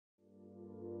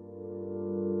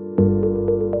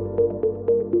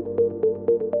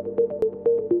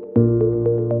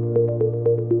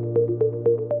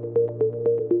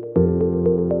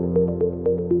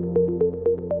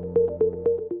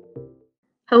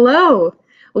Hello,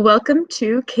 welcome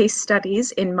to Case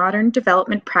Studies in Modern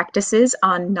Development Practices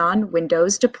on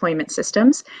Non-Windows Deployment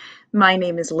Systems. My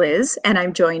name is Liz, and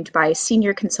I'm joined by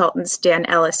Senior Consultants Dan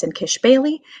Ellis and Kish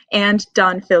Baley, and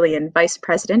Don Fillion, Vice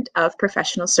President of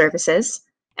Professional Services.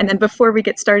 And then before we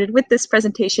get started with this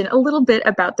presentation, a little bit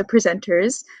about the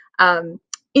presenters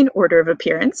in order of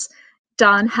appearance.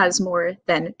 Don has more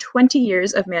than 20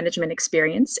 years of management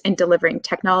experience in delivering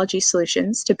technology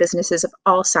solutions to businesses of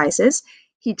all sizes.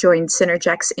 He joined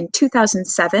Synergex in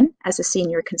 2007 as a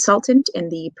senior consultant in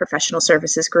the professional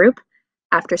services group.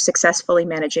 After successfully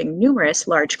managing numerous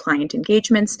large client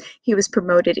engagements, he was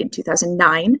promoted in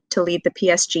 2009 to lead the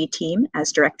PSG team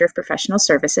as Director of Professional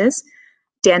Services.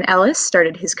 Dan Ellis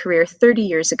started his career 30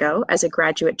 years ago as a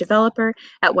graduate developer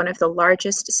at one of the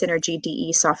largest Synergy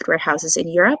DE software houses in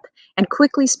Europe and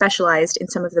quickly specialized in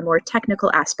some of the more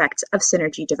technical aspects of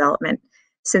Synergy development.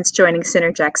 Since joining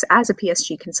Synergex as a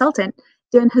PSG consultant,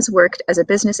 Dan has worked as a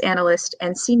business analyst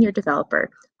and senior developer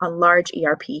on large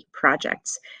ERP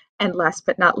projects. And last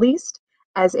but not least,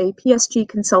 as a PSG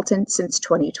consultant since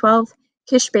 2012,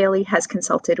 Kish Baley has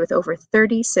consulted with over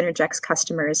 30 Synergex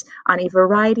customers on a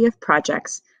variety of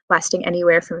projects, lasting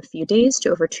anywhere from a few days to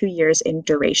over 2 years in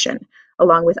duration.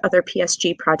 Along with other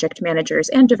PSG project managers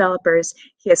and developers,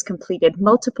 he has completed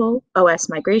multiple OS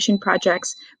migration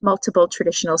projects, multiple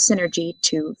traditional Synergy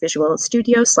to Visual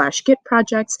Studio / Git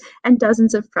projects, and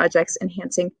dozens of projects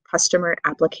enhancing customer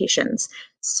applications.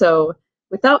 So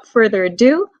without further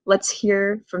ado, let's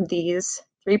hear from these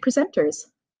three presenters.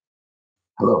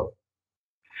 Hello,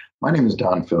 my name is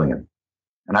Don Fillion,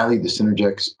 and I lead the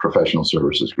Synergex Professional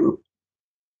Services Group.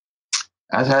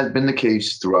 As has been the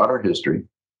case throughout our history,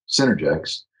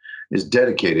 Synergex is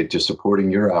dedicated to supporting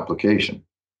your application,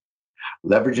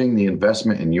 leveraging the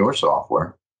investment in your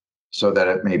software so that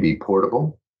it may be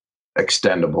portable,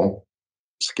 extendable,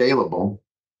 scalable,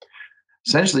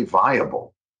 essentially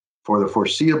viable for the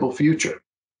foreseeable future,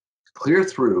 clear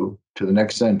through to the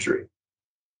next century,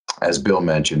 as Bill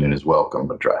mentioned in his welcome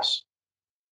address.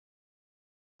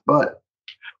 But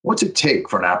what's it take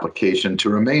for an application to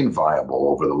remain viable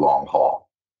over the long haul?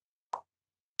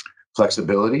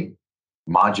 Flexibility,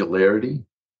 modularity,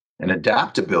 and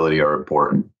adaptability are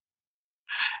important,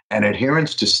 and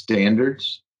adherence to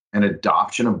standards and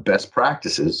adoption of best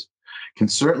practices can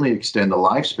certainly extend the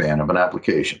lifespan of an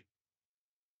application.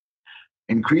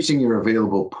 Increasing your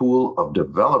available pool of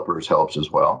developers helps as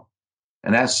well,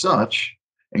 and as such,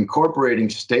 incorporating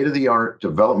state-of-the-art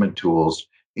development tools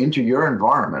into your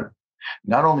environment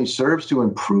not only serves to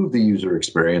improve the user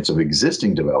experience of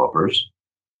existing developers,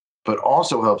 but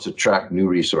also helps attract new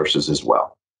resources as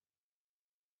well.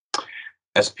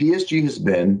 As PSG has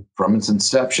been, from its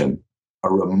inception, a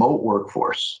remote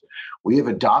workforce, we have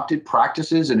adopted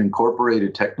practices and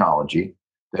incorporated technology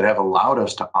that have allowed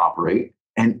us to operate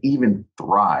and even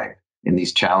thrive in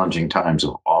these challenging times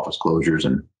of office closures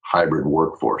and hybrid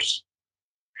workforce.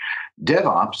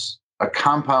 DevOps, a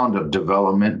compound of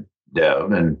development,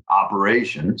 dev, and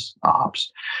operations,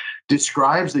 ops,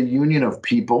 describes the union of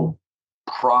people,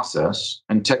 process,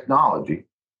 and technology,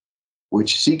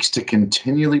 which seeks to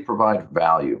continually provide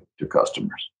value to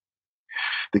customers.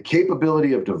 The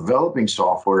capability of developing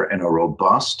software in a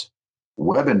robust,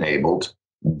 web-enabled,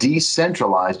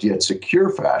 decentralized yet secure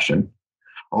fashion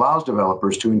allows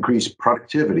developers to increase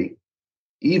productivity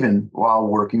even while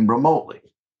working remotely.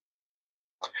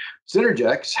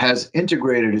 Synergex has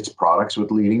integrated its products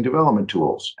with leading development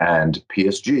tools, and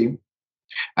PSG,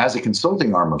 as a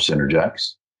consulting arm of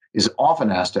Synergex, is often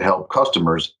asked to help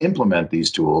customers implement these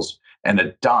tools and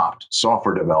adopt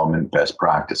software development best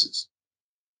practices.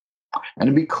 And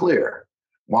to be clear,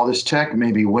 while this tech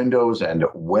may be Windows and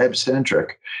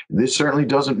web-centric, this certainly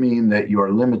doesn't mean that you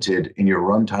are limited in your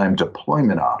runtime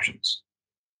deployment options.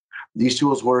 These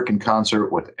tools work in concert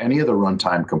with any of the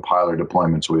runtime compiler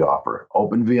deployments we offer,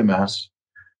 OpenVMS,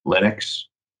 Linux,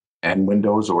 and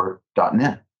Windows or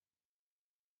 .NET.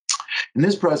 In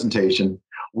this presentation,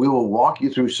 we will walk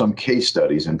you through some case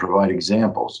studies and provide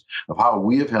examples of how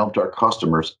we have helped our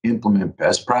customers implement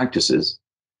best practices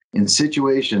in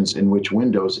situations in which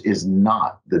Windows is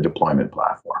not the deployment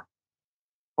platform.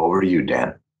 Over to you,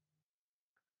 Dan.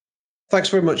 Thanks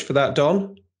very much for that,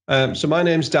 Don. So my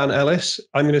name's Dan Ellis.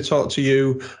 I'm going to talk to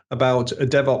you about a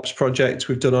DevOps project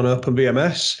we've done on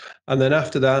OpenVMS. And then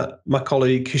after that, my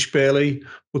colleague Kish Baley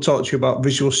will talk to you about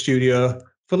Visual Studio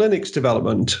for Linux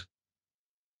development.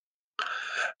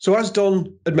 So as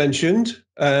Don had mentioned,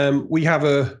 we have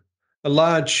a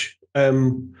large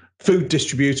food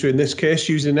distributor in this case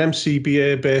using an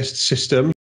MCBA-based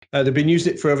system. They've been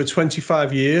using it for over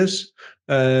 25 years.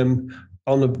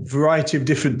 on a variety of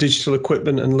different digital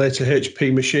equipment and later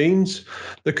HP machines.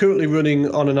 They're currently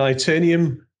running on an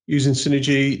Itanium using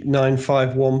Synergy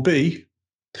 951B.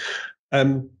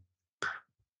 And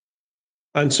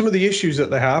some of the issues that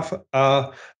they have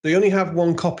are they only have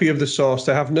one copy of the source.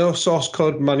 They have no source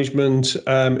code management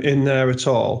in there at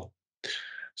all.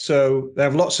 So they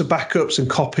have lots of backups and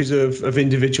copies of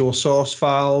individual source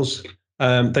files.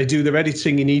 They do their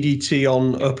editing in EDT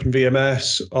on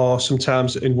OpenVMS or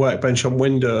sometimes in Workbench on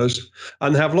Windows,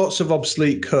 and they have lots of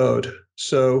obsolete code.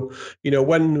 So,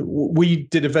 when we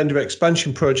did a vendor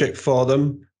expansion project for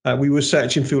them, we were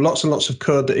searching through lots and lots of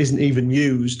code that isn't even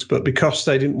used, but because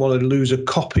they didn't want to lose a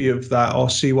copy of that or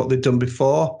see what they'd done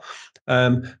before,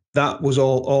 that was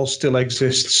all still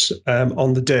exists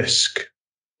on the disk.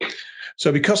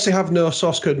 So because they have no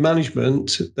source code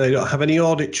management, they don't have any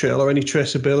audit trail or any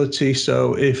traceability.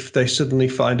 So if they suddenly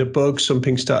find a bug,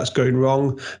 something starts going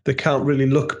wrong, they can't really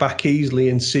look back easily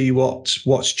and see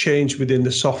what's changed within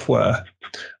the software.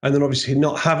 And then obviously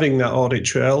not having that audit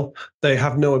trail, they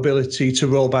have no ability to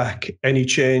roll back any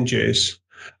changes.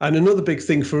 And another big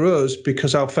thing for us,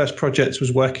 because our first project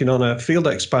was working on a field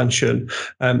expansion,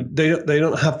 they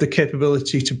don't have the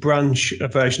capability to branch a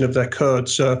version of their code.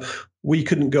 So we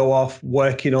couldn't go off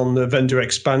working on the vendor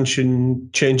expansion,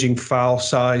 changing file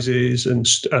sizes and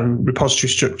repository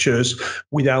structures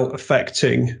without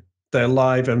affecting their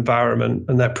live environment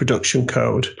and their production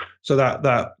code. So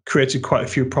that created quite a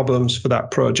few problems for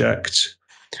that project.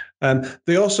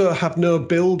 They also have no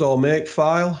build or make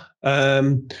file.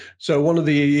 So one of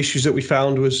the issues that we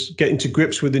found was getting to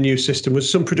grips with the new system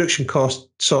was some production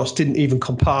source didn't even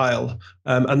compile.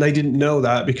 And they didn't know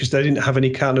that because they didn't have any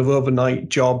kind of overnight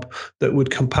job that would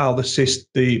compile the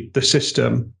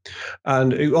system.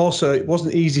 And it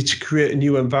wasn't easy to create a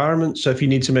new environment. So if you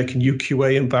need to make a new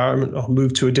QA environment or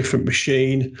move to a different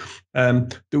machine,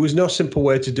 there was no simple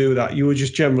way to do that. You were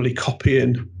just generally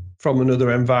copying from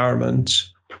another environment.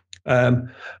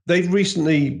 They've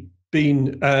recently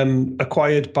been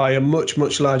acquired by a much,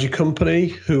 much larger company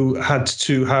who had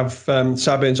to have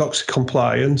Sarbanes-Oxley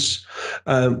compliance,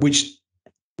 which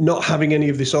not having any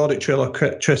of this audit trail or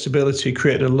traceability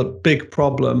created a big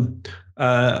problem,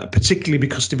 particularly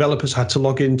because developers had to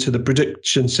log into the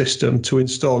production system to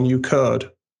install new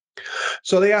code.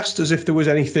 So they asked us if there was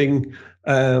anything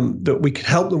that we could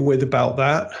help them with about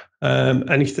that,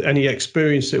 any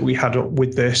experience that we had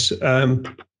with this.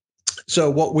 So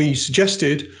what we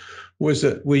suggested was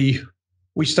that we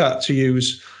start to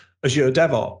use Azure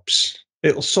DevOps.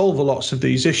 It'll solve lots of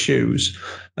these issues.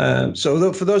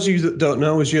 So for those of you that don't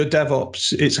know, Azure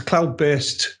DevOps, it's a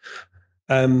cloud-based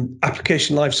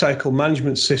application lifecycle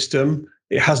management system.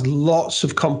 It has lots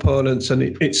of components and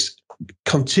it's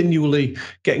continually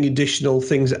getting additional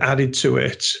things added to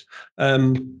it.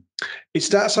 It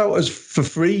starts out as for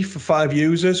free for 5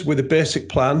 users with a basic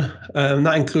plan.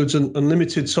 That includes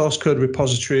unlimited source code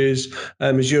repositories,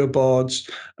 Azure boards,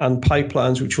 and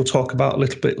pipelines, which we'll talk about a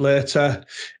little bit later.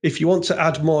 If you want to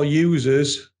add more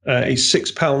users, it's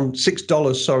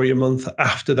 $6 a month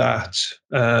after that.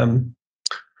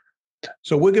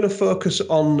 So we're going to focus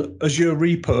on Azure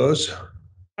repos,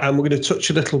 and we're going to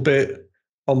touch a little bit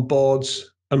on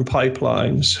boards and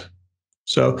pipelines.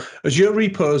 So Azure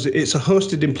repos, it's a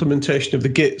hosted implementation of the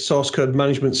Git source code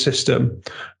management system,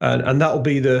 and that will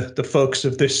be the focus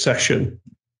of this session.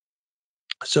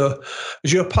 So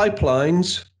Azure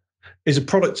Pipelines is a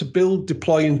product to build,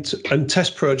 deploy, and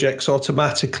test projects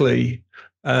automatically.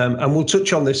 And we'll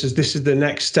touch on this as this is the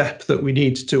next step that we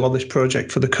need to do on this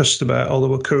project for the customer, although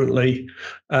we're currently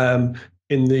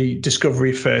in the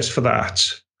discovery phase for that.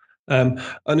 And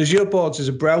Azure Boards is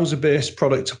a browser-based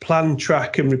product to plan,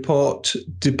 track, and report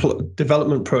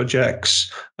development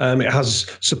projects. It has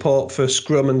support for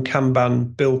Scrum and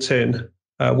Kanban built in,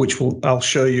 which I'll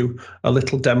show you a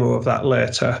little demo of that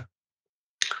later.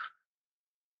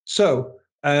 So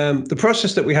the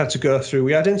process that we had to go through,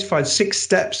 we identified 6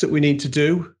 steps that we need to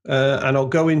do, and I'll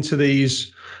go into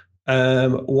these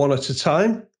one at a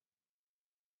time.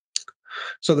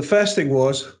 So the first thing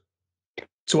was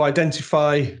to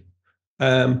identify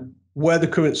where the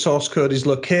current source code is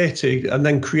located and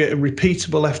then create a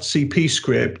repeatable FTP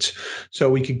script so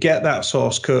we could get that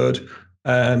source code,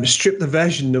 strip the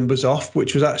version numbers off,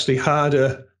 which was actually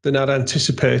harder than I'd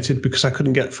anticipated because I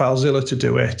couldn't get FileZilla to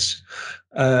do it.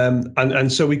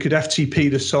 And so we could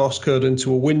FTP the source code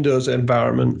into a Windows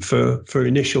environment for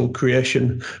initial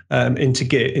creation into a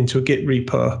Git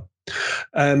repo.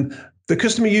 the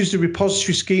customer used a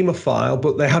repository schema file,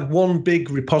 but they had one big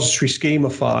repository schema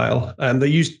file, and they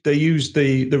used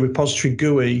the repository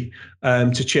GUI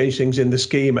to change things in the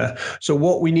schema. So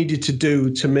what we needed to do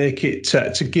to make it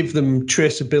to give them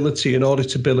traceability and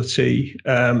auditability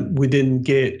within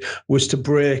Git was to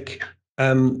break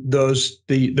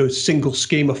the single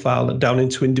schema file down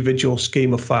into individual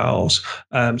schema files.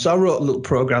 So I wrote a little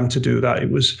program to do that.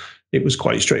 It was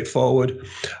quite straightforward.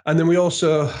 And then we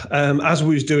also, as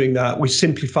we was doing that, we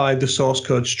simplified the source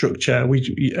code structure.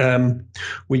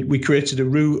 We created a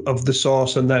root of the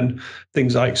source, and then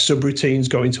things like subroutines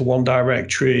go into one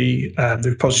directory,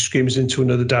 the repository schemas into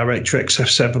another directory,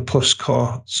 XF7 plus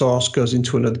core source goes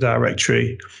into another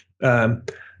directory,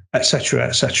 et cetera,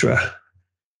 et cetera.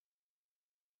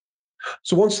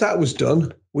 So once that was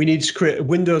done, we need to create a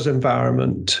Windows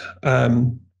environment.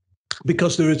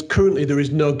 Because there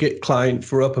is no Git client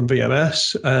for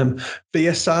OpenVMS.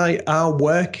 VSI are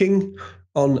working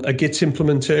on a Git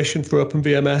implementation for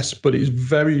OpenVMS, but it's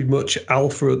very much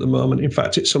alpha at the moment. In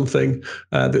fact, it's something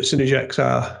that Synergex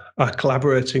are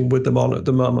collaborating with them on at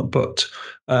the moment. But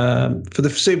for the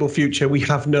foreseeable future, we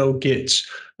have no Git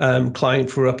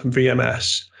client for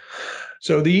OpenVMS.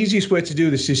 So the easiest way to do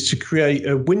this is to create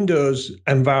a Windows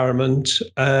environment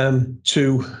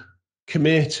to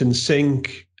commit and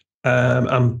sync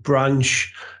and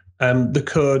branch the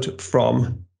code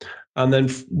from, and then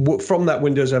from that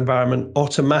Windows environment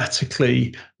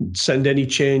automatically send any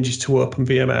changes to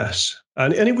OpenVMS.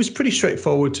 And it was pretty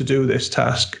straightforward to do this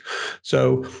task.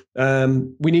 So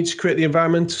we need to create the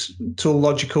environmental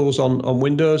logicals on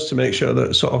Windows to make sure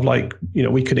that sort of like,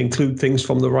 we could include things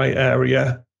from the right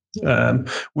area.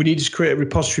 We needed to create a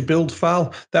repository build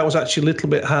file. That was actually a little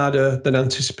bit harder than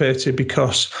anticipated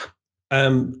because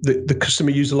the customer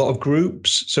used a lot of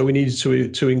groups, so we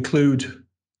needed to include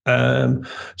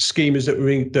schemas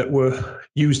that were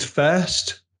used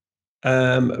first.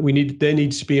 They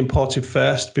need to be imported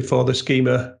first before the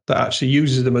schema that actually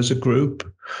uses them as a group.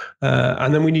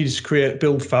 And then we needed to create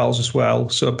build files as well.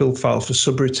 So a build file for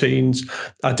subroutines,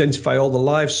 identify all the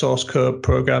live source code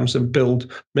programs and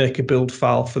make a build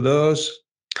file for those.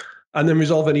 And then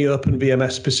resolve any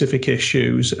OpenVMS specific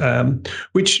issues,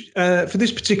 which for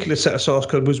this particular set of source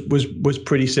code was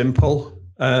pretty simple.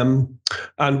 And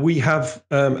we have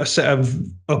a set of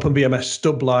OpenVMS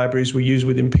stub libraries we use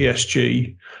within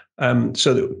PSG,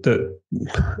 so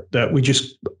that we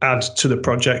just add to the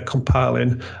project,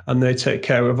 compiling, and they take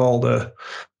care of all the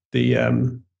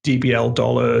DBL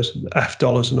dollars, F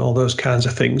dollars, and all those kinds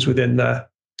of things within there.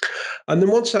 And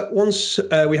then once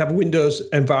we have a Windows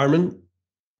environment,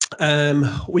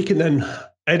 we can then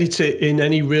edit it in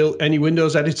any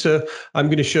Windows editor. I'm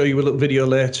going to show you a little video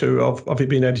later of it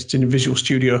being edited in Visual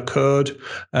Studio Code,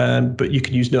 but you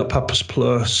can use Notepad++,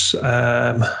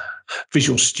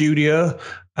 Visual Studio,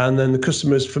 and then the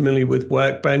customer is familiar with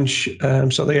Workbench,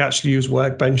 so they actually use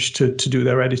Workbench to do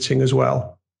their editing as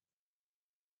well.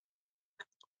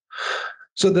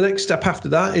 So the next step after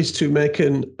that is to make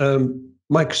an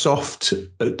Microsoft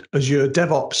Azure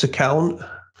DevOps account.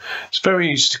 It's very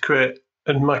easy to create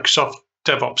a Microsoft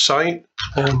DevOps site.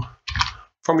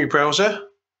 From your browser,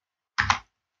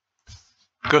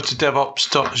 go to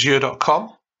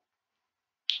devops.azure.com.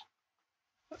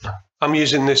 I'm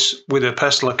using this with a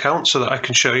personal account so that I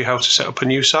can show you how to set up a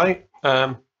new site.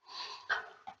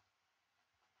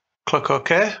 Click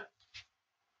OK.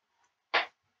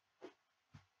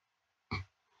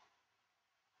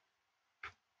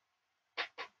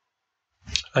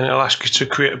 And it'll ask you to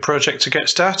create a project to get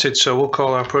started. So we'll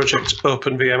call our project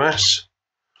OpenVMS.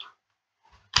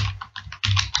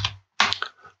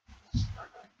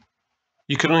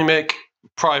 You can only make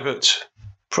private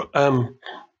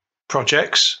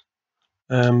projects.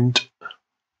 And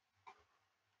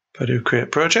if I do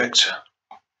create project,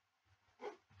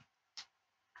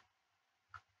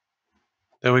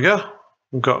 there we go.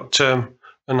 We've got a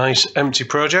nice empty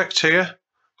project here.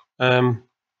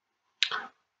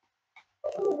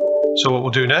 So what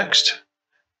we'll do next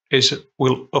is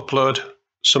we'll upload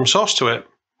some source to it.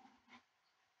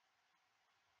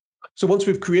 So once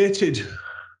we've created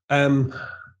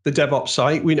the DevOps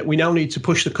site, we now need to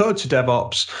push the code to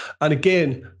DevOps. And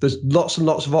again, there's lots and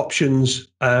lots of options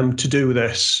to do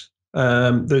this.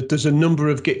 There's a number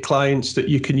of Git clients that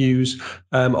you can use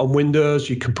on Windows.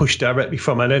 You can push directly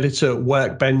from an editor.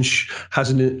 Workbench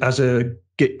has a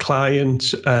Git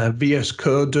client. VS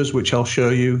Code does, which I'll show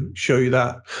you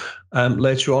that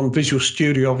later on. Visual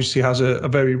Studio obviously has a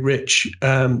very rich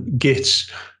Git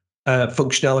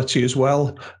functionality as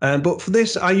well. But for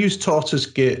this, I use Tortoise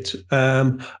Git.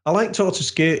 I like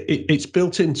Tortoise Git. It's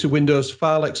built into Windows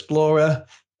File Explorer.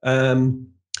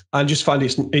 I just find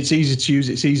it's easy to use.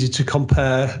 It's easy to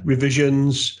compare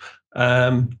revisions,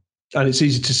 and it's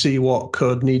easy to see what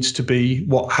code needs to be,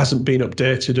 what hasn't been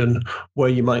updated, and where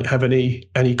you might have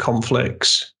any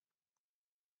conflicts.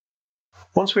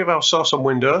 Once we have our source on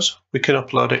Windows, we can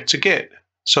upload it to Git.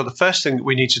 So the first thing that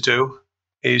we need to do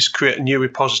is create a new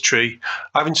repository.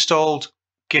 I've installed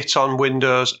Git on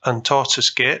Windows and Tortoise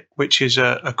Git, which is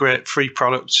a great free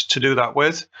product to do that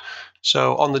with.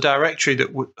 So on the directory that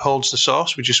holds the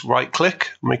source, we just right click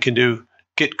and we can do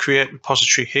Git create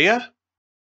repository here.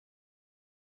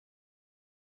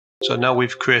 So now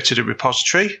we've created a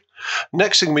repository.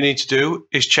 Next thing we need to do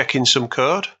is check in some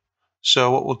code.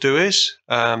 So what we'll do is,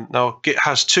 now Git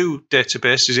has two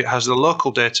databases. It has the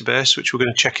local database, which we're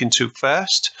going to check into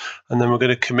first, and then we're going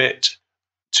to commit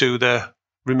to the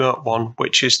remote one,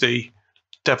 which is the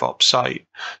DevOps site.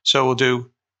 So we'll do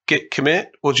Git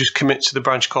commit. We'll just commit to the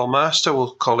branch called master.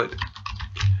 We'll call it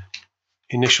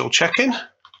initial check-in.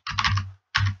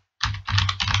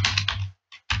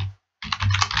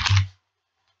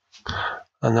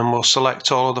 And then we'll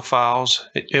select all of the files.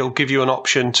 It'll give you an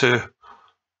option to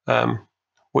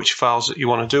which files that you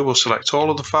want to do. We'll select all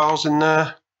of the files in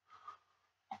there.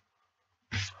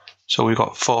 So we've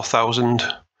got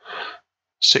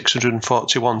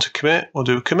 4,641 to commit. We'll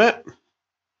do commit.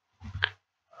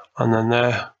 And then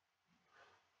there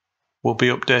will be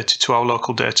updated to our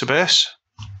local database.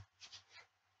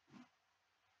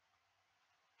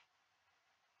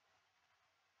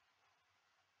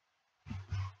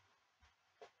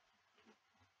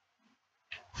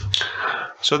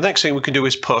 So the next thing we can do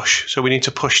is push. So we need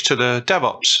to push to the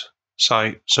DevOps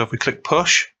site. So if we click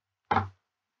push, we're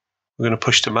going to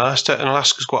push to master, and it'll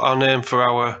ask us what our name for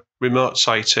our remote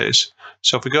site is.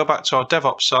 So if we go back to our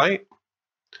DevOps site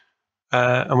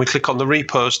and we click on the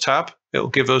repos tab, it'll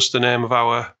give us the name of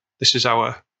this is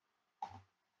our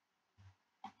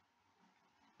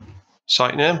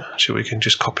site name. So we can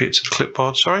just copy it to the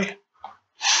clipboard, sorry.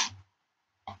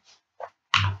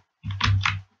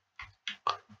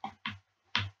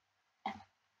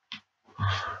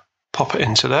 Pop it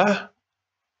into there,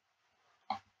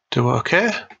 do OK.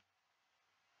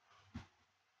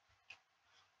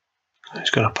 It's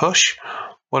going to push.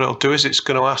 What it'll do is it's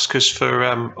going to ask us for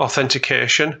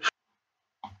authentication.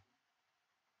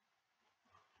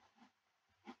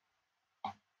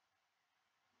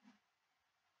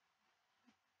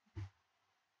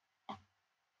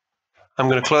 I'm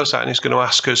going to close that, and it's going to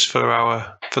ask us for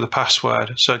the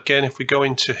password. So again, if we go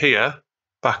into here,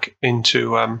 back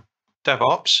into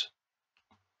DevOps,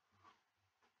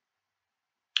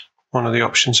 one of the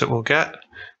options that we'll get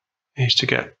is to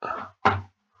get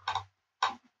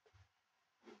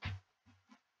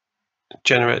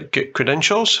generate Git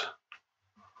credentials,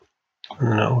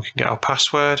 and then we can get our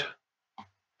password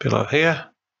below here,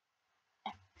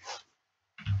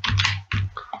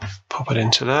 pop it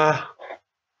into there,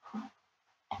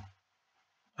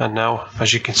 and now,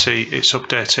 as you can see, it's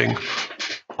updating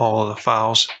all of the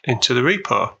files into the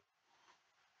repo.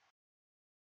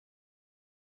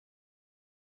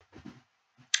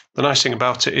 The nice thing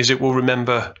about it is it will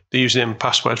remember the username and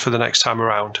password for the next time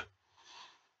around.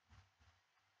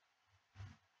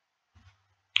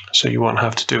 So you won't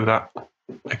have to do that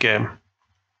again.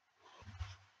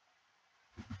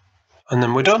 And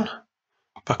then we're done.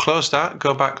 If I close that,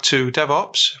 go back to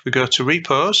DevOps, if we go to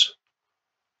repos,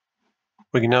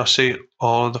 we can now see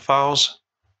all of the files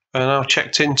are now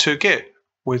checked into Git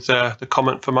with the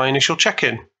comment for my initial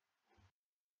check-in.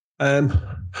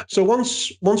 So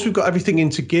once we've got everything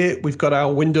into Git, we've got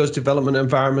our Windows development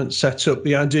environment set up.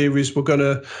 The idea is we're going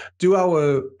to do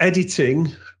our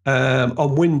editing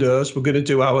on Windows. We're going to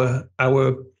do our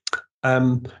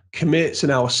commits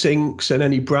and our syncs and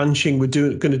any branching. We're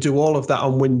going to do all of that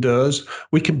on Windows.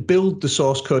 We can build the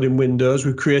source code in Windows.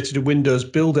 We've created a Windows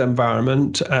build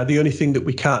environment. The only thing that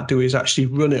we can't do is actually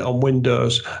run it on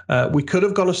Windows. We could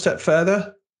have gone a step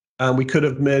further, and we could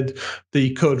have made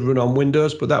the code run on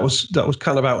Windows, but that was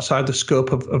kind of outside the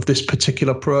scope of this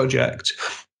particular project.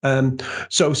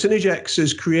 So Synergex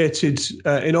has created,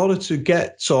 in order to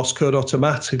get source code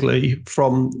automatically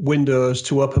from Windows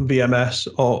to OpenVMS,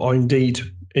 or indeed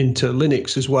into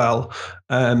Linux as well,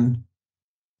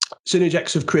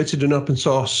 Synergex have created an open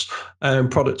source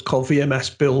product called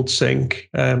VMS Build Sync.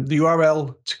 The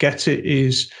URL to get it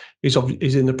is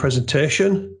in the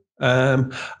presentation.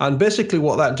 And basically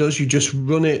what that does, you just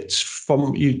run it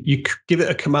from, you give it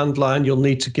a command line. You'll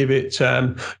need to give it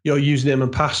your username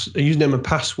and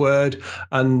password,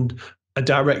 and a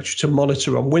directory to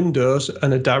monitor on Windows,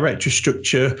 and a directory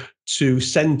structure to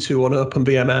send to on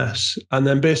OpenVMS. And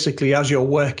then basically, as you're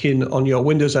working on your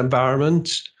Windows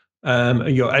environment,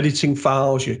 You're editing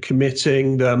files, you're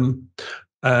committing them.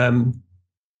 Or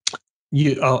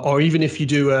even if you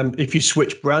do, if you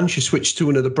switch branch, you switch to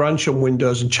another branch on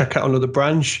Windows and check out another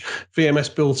branch,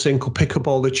 VMS Build Sync will pick up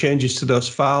all the changes to those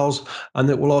files, and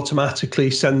it will automatically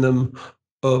send them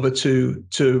over to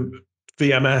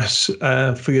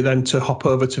VMS for you then to hop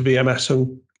over to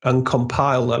VMS and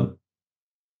compile them.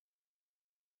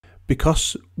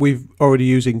 Because we're already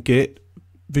using Git,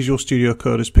 Visual Studio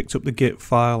Code has picked up the Git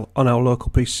file on our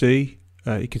local PC.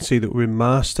 You can see that we're in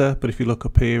master, but if you look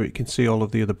up here, you can see all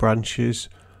of the other branches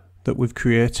that we've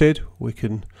created. We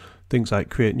can, things like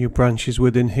create new branches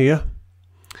within here.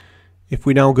 If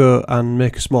we now go and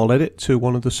make a small edit to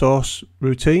one of the source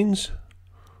routines,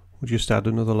 we'll just add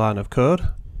another line of code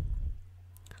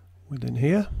within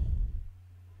here.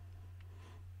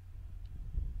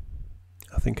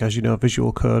 I think, as you know,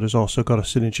 Visual Code has also got a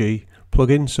Synergy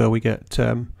plugin, so we get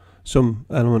some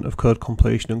element of code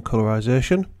completion and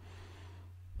colorization.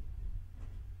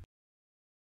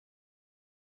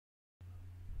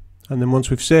 And then once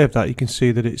we've saved that, you can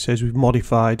see that it says we've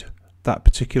modified that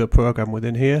particular program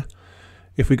within here.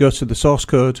 If we go to the source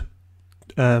code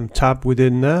tab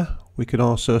within there, we can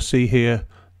also see here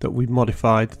that we've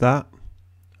modified that,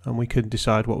 and we can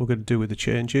decide what we're going to do with the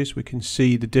changes. We can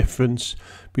see the difference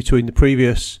between the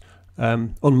previous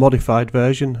unmodified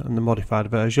version and the modified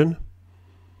version.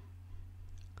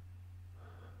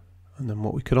 And then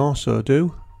what we can also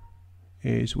do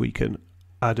is we can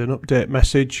add an update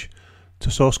message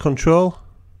to source control,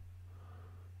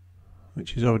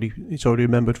 which is already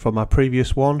remembered from our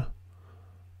previous one.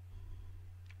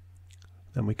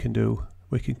 Then we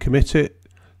can commit it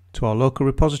to our local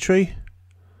repository.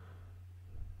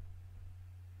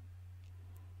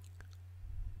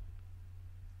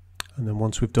 And then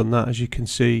once we've done that, as you can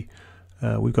see,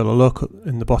 we've got a local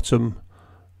in the bottom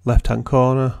left hand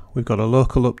corner. We've got a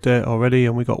local update already,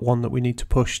 and we've got one that we need to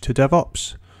push to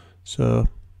DevOps. So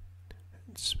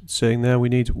it's saying there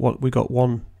we got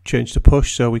one change to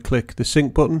push, so we click the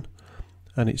sync button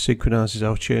and it synchronizes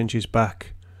our changes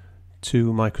back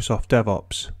to Microsoft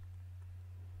DevOps.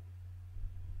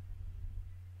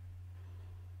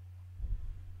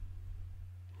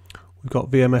 We've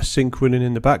got VMS Sync running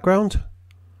in the background,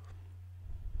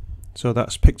 so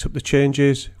that's picked up the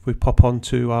changes. If we pop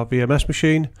onto our VMS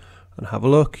machine and have a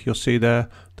look, you'll see there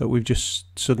that we've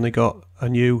just suddenly got a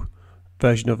new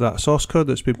version of that source code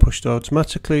that's been pushed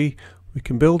automatically. We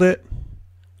can build it,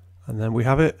 and then we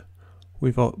have it.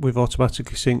 We've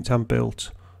automatically synced and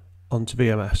built onto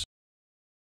VMS.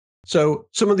 So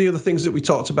some of the other things that we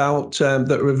talked about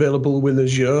that are available with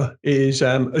Azure is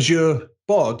Azure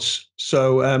boards.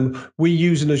 So we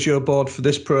use an Azure board for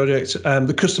this project.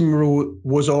 The customer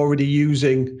was already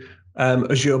using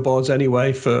Azure boards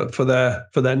anyway for their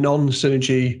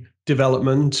non-Synergy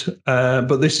development,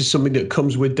 but this is something that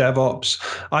comes with DevOps.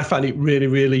 I find it really,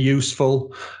 really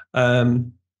useful.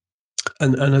 And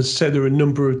as I said, there are a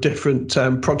number of different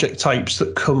project types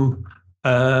that come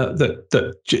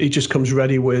that it just comes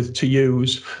ready with to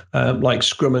use, like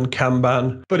Scrum and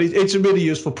Kanban. But it's a really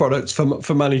useful product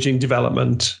for managing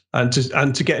development and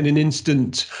to getting an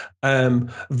instant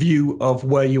view of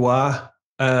where you are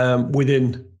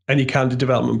within any kind of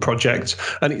development project.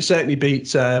 And it certainly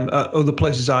beats other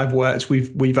places I've worked.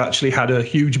 We've actually had a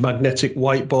huge magnetic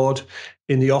whiteboard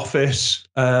in the office,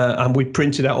 and we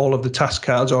printed out all of the task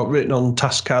cards, or written on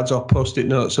task cards or post-it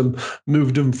notes, and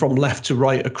moved them from left to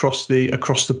right across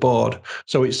the board.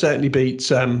 So it certainly beats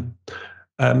the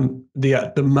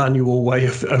manual way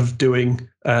of doing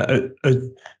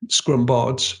Scrum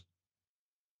boards.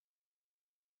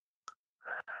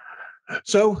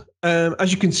 So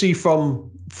as you can see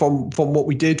from what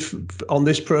we did on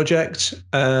this project,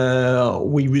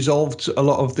 we resolved a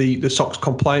lot of the SOX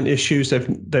compliant issues.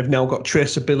 They've now got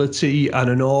traceability and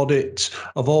an audit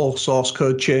of all source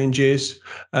code changes.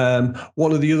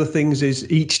 One of the other things is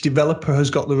each developer has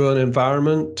got their own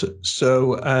environment.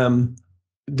 So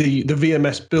the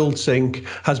VMS build sync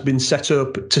has been set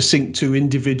up to sync to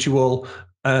individual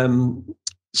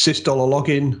sys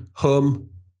login home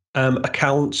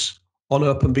accounts on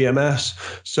OpenVMS.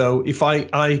 So if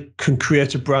I can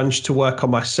create a branch to work on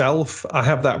myself, I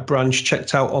have that branch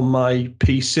checked out on my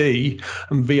PC,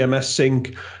 and VMS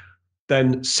Sync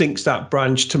then syncs that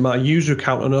branch to my user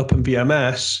account on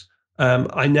OpenVMS.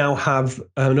 I now have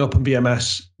an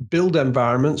OpenVMS build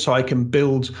environment, so I can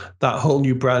build that whole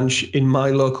new branch in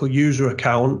my local user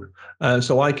account.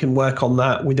 So I can work on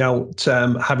that without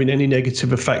having any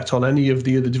negative effect on any of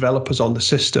the other developers on the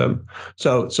system.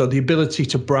 So the ability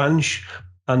to branch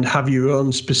and have your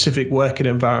own specific working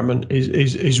environment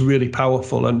is really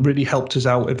powerful and really helped us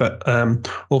out with it,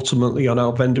 ultimately on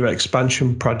our vendor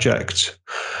expansion project.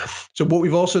 So what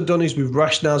we've also done is we've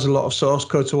rationalized a lot of source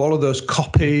code. So all of those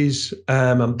copies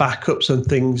and backups and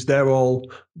things, they're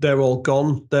all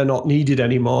gone. They're not needed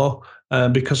anymore.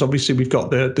 Because obviously we've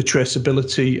got the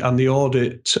traceability and the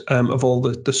audit of all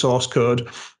the source code.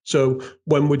 So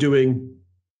when we're doing,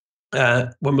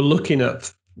 when we're looking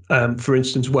at, for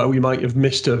instance, where we might have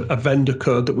missed a vendor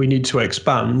code that we need to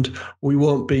expand, we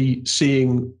won't be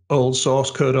seeing old source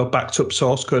code or backed up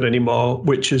source code anymore,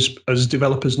 which is, as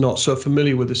developers not so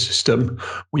familiar with the system,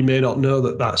 we may not know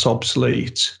that that's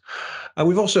obsolete. And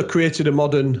we've also created a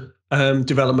modern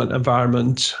development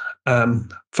environment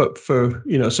for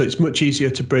so it's much easier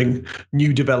to bring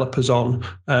new developers on.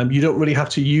 You don't really have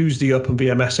to use the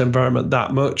OpenVMS environment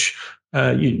that much.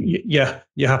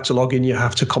 You have to log in, you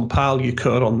have to compile your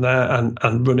code on there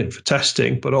and run it for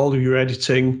testing, but all of your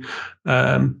editing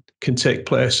can take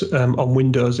place on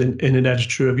Windows in an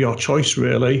editor of your choice,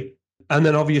 really. And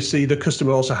then obviously the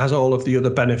customer also has all of the other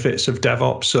benefits of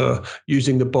DevOps. So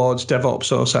using the boards,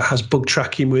 DevOps also has bug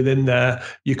tracking within there.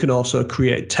 You can also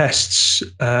create tests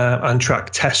and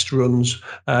track test runs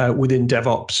within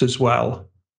DevOps as well.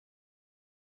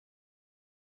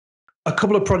 A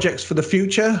couple of projects for the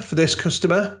future for this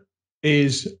customer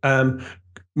is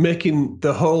making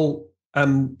the whole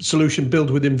solution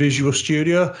build within Visual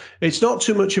Studio. It's not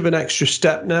too much of an extra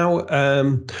step now.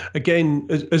 Again,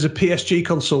 as a PSG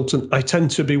consultant, I tend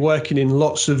to be working in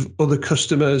lots of other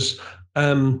customers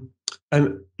and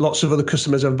lots of other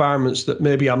customers' environments that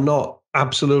maybe I'm not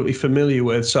absolutely familiar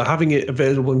with. So having it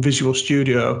available in Visual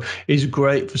Studio is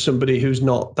great for somebody who's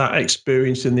not that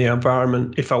experienced in the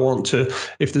environment. If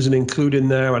there's an include in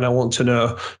there and I want to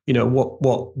know,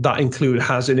 what that include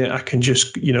has in it, I can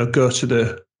just,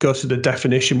 go to the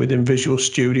definition within Visual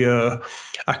Studio.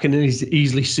 I can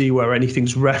easily see where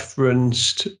anything's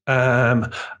referenced.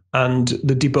 And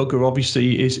the debugger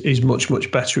obviously is much, much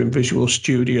better in Visual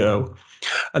Studio.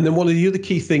 And then one of the other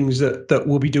key things that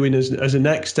we'll be doing as a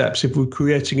next steps, if we're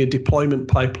creating a deployment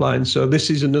pipeline. So this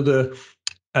is another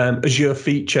Azure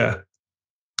feature.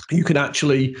 You can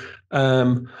actually,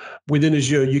 within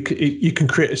Azure, you can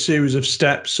create a series of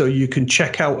steps. So you can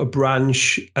check out a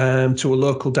branch to a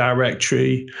local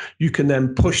directory. You can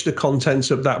then push the contents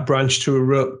of that branch to a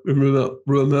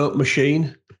remote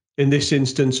machine. In this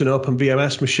instance, an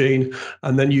OpenVMS machine,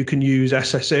 and then you can use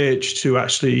SSH to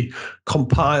actually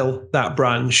compile that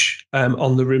branch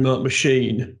on the remote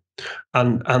machine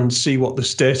and see what the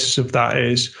status of that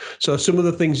is. So some of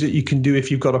the things that you can do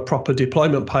if you've got a proper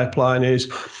deployment pipeline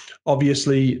is,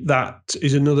 obviously, that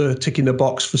is another tick in the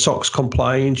box for SOX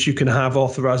compliance. You can have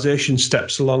authorization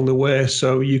steps along the way.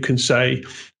 So you can say,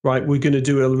 right, we're going to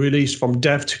do a release from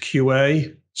dev to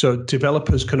QA. So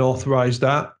developers can authorize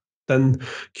that. Then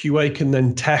QA can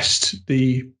then test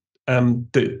the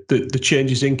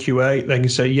changes in QA. They can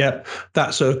say, yep,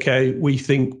 that's okay. We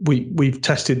think we've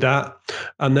tested that.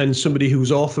 And then somebody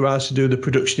who's authorized to do the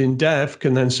production in dev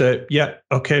can then say, yeah,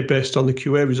 okay, based on the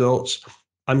QA results,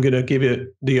 I'm going to give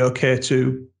it the okay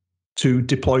to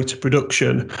deploy to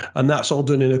production. And that's all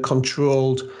done in a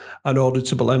controlled and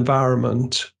auditable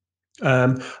environment.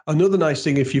 Another nice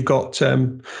thing, if you've got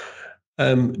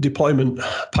deployment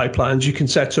pipelines, you can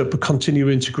set up a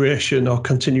continuous integration or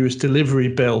continuous delivery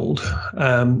build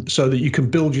so that you can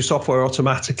build your software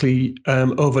automatically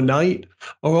overnight.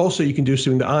 Or also you can do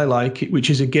something that I like, which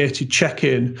is a gated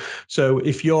check-in. So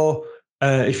if you're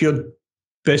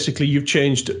basically you've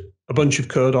changed a bunch of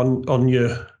code on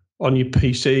your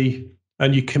PC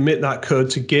and you commit that code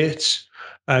to Git,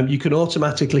 you can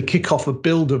automatically kick off a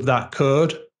build of that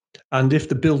code. And if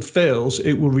the build fails,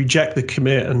 it will reject the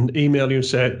commit and email you and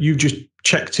say, you've just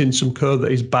checked in some code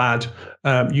that is bad.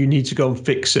 You need to go and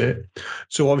fix it.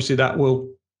 So obviously that will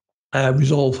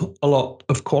resolve a lot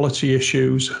of quality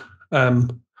issues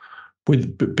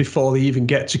before they even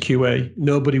get to QA.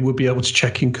 Nobody would be able to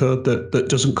check in code that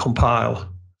doesn't compile.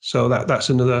 So that's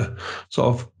another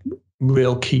sort of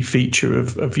real key feature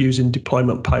of using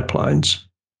deployment pipelines.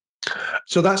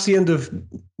 So that's the end of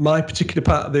my particular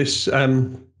part of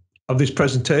this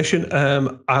presentation.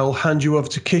 I'll hand you over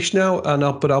to Kish now,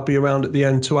 but I'll be around at the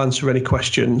end to answer any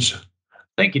questions.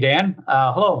 Thank you, Dan.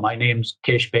 Hello, my name's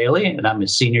Kish Baley, and I'm a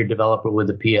senior developer with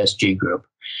the PSG group.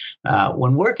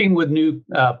 When working with new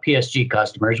PSG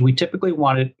customers, we typically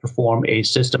want to perform a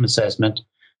system assessment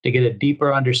to get a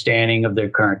deeper understanding of their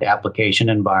current application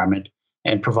environment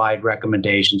and provide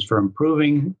recommendations for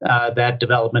improving that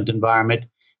development environment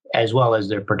as well as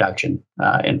their production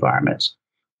environments.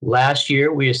 Last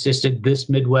year, we assisted this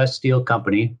Midwest steel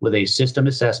company with a system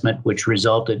assessment, which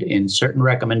resulted in certain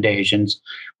recommendations,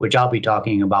 which I'll be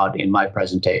talking about in my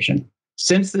presentation.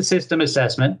 Since the system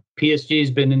assessment, PSG has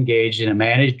been engaged in a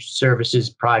managed services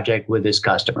project with this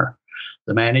customer.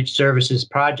 The managed services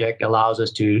project allows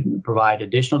us to provide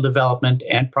additional development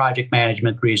and project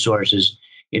management resources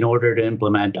in order to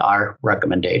implement our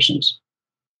recommendations.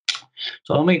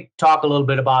 So let me talk a little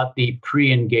bit about the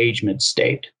pre-engagement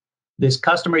state. This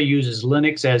customer uses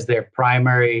Linux as their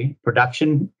primary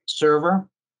production server.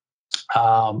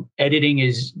 Editing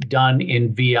is done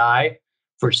in VI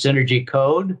for Synergy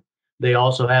code. They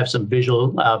also have some Visual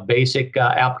Basic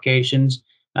applications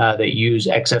that use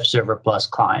XF Server Plus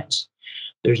clients.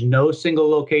 There's no single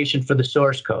location for the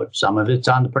source code. Some of it's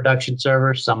on the production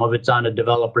server, some of it's on a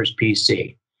developer's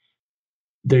PC.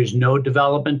 There's no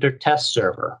development or test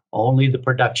server. Only the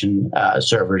production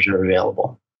servers are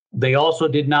available. They also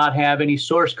did not have any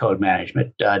source code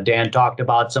management. Dan talked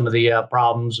about some of the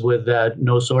problems with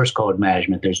no source code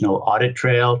management. There's no audit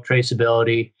trail,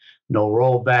 traceability, no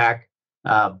rollback.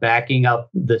 Backing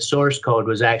up the source code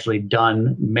was actually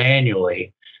done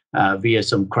manually via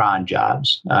some cron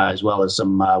jobs, as well as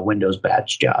some Windows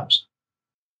batch jobs.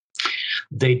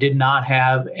 They did not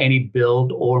have any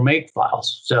build or make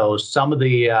files. So some of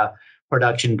the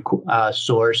production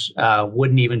source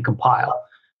wouldn't even compile.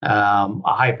 A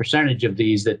high percentage of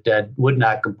these that would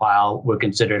not compile were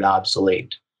considered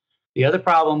obsolete. The other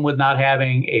problem with not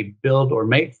having a build or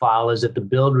make file is that the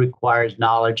build requires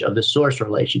knowledge of the source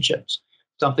relationships,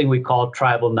 something we call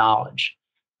tribal knowledge.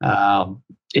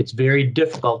 It's very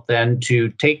difficult then to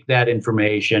take that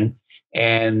information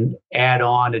and add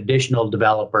on additional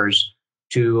developers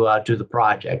to the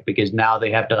project, because now they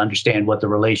have to understand what the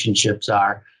relationships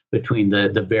are between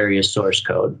the various source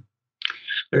code.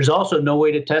 There's also no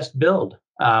way to test build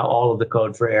all of the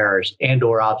code for errors and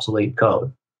or obsolete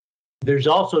code. There's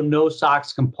also no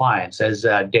SOX compliance. As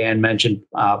Dan mentioned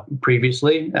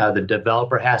previously, the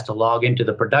developer has to log into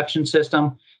the production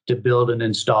system to build and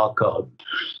install code.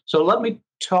 So let me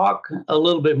talk a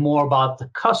little bit more about the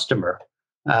customer.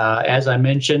 As I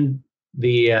mentioned,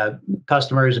 the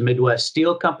customer is a Midwest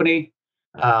steel company.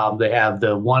 They have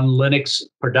the one Linux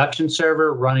production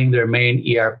server running their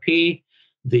main ERP.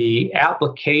 The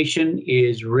application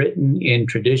is written in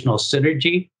traditional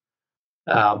Synergy.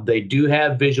 They do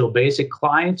have Visual Basic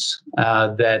clients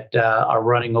that are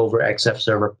running over XF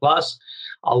Server Plus.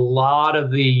 A lot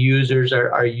of the users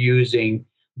are using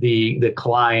the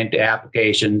client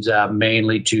applications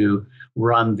mainly to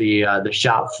run the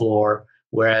shop floor,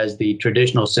 whereas the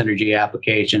traditional Synergy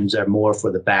applications are more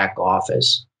for the back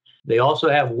office. They also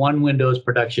have one Windows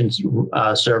production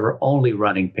server only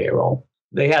running payroll.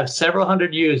 They have several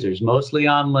hundred users, mostly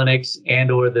on Linux and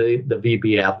or the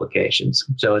VB applications.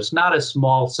 So it's not a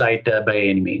small site by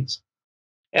any means.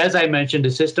 As I mentioned, a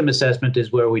system assessment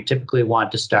is where we typically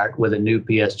want to start with a new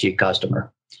PSG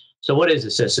customer. So what is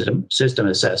a system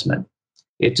assessment?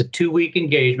 It's a 2-week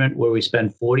engagement where we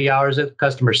spend 40 hours at the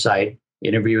customer site,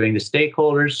 interviewing the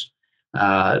stakeholders,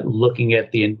 looking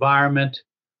at the environment,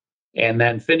 and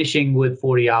then finishing with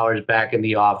 40 hours back in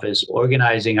the office,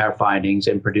 organizing our findings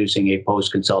and producing a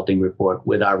post-consulting report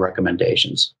with our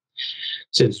recommendations.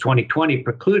 Since 2020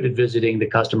 precluded visiting the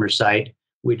customer site,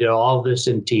 we did all this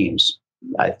in Teams.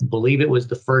 I believe it was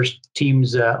the first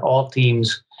Teams, all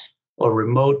Teams or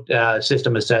remote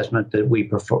system assessment that we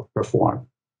performed.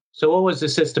 So what was the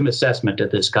system assessment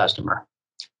of this customer?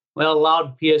 Well, it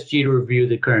allowed PSG to review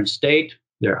the current state,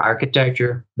 their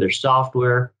architecture, their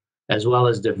software, as well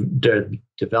as the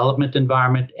development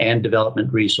environment and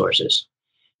development resources.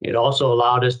 It also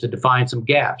allowed us to define some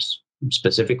gaps.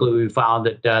 Specifically, we found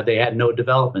that they had no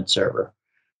development server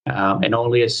and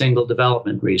only a single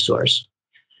development resource.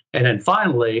 And then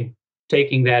finally,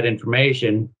 taking that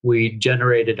information, we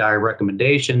generated our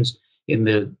recommendations in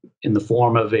the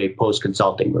form of a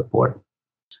post-consulting report.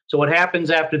 So what happens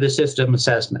after the system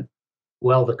assessment?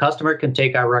 Well, the customer can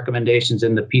take our recommendations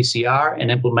in the PCR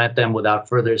and implement them without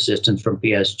further assistance from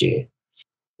PSG.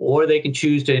 Or they can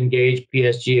choose to engage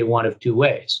PSG in one of two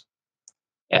ways.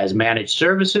 As managed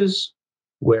services,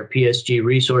 where PSG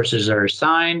resources are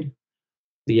assigned.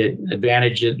 The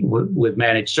advantage with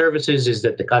managed services is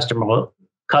that the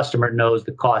customer knows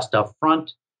the cost up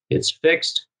front. It's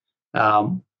fixed.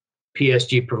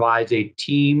 PSG provides a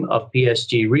team of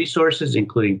PSG resources,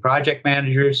 including project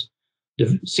managers,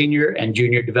 senior and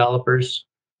junior developers,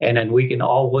 and then we can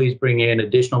always bring in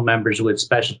additional members with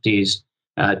specialties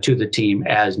to the team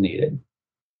as needed.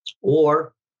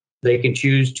 Or they can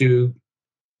choose to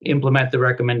implement the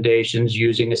recommendations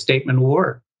using a statement of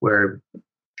work, where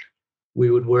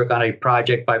we would work on a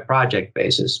project-by-project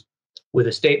basis. With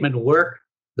a statement of work,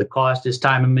 the cost is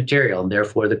time and material, and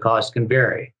therefore the cost can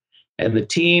vary. And the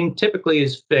team typically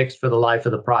is fixed for the life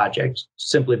of the project,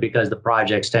 simply because the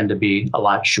projects tend to be a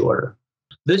lot shorter.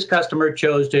 This customer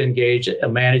chose to engage a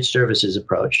managed services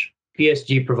approach.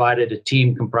 PSG provided a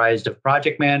team comprised of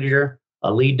project manager,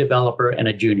 a lead developer, and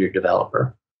a junior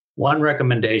developer. One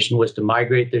recommendation was to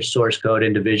migrate their source code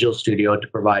into Visual Studio to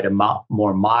provide a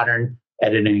more modern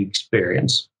editing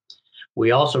experience.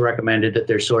 We also recommended that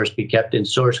their source be kept in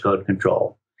source code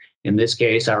control. In this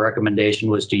case, our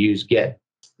recommendation was to use Git.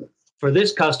 For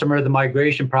this customer, the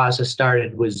migration process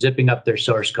started with zipping up their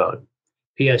source code.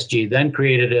 PSG then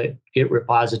created a Git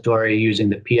repository using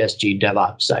the PSG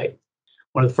DevOps site.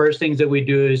 One of the first things that we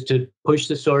do is to push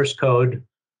the source code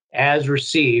as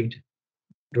received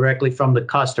directly from the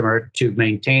customer to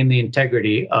maintain the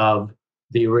integrity of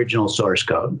the original source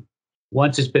code.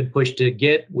 Once it's been pushed to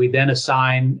Git, we then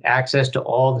assign access to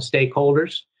all the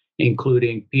stakeholders,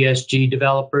 including PSG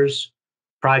developers,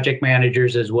 project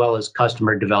managers, as well as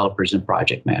customer developers and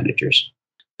project managers.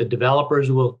 The developers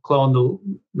will clone the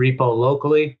repo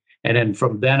locally, and then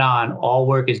from then on, all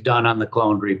work is done on the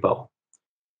cloned repo.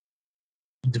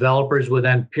 Developers will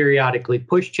then periodically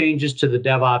push changes to the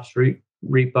DevOps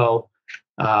repo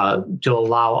to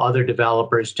allow other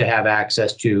developers to have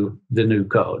access to the new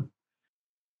code.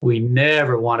 We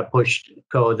never want to push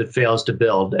code that fails to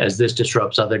build, as this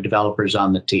disrupts other developers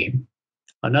on the team.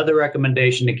 Another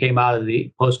recommendation that came out of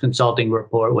the post-consulting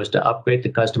report was to upgrade the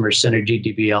customer's Synergy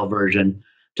DBL version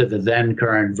to the then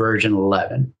current version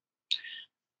 11.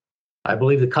 I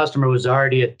believe the customer was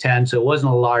already at 10, so it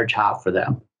wasn't a large hop for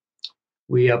them.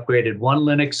 We upgraded one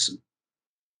Linux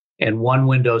and one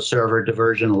Windows server to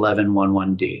version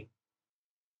 11.11d.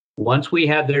 Once we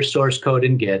had their source code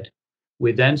in Git,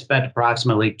 we then spent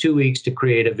approximately 2 weeks to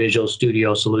create a Visual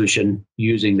Studio solution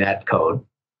using that code.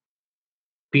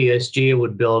 PSG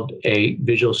would build a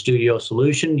Visual Studio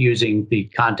solution using the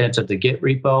contents of the Git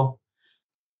repo.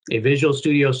 A Visual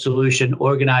Studio solution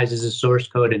organizes the source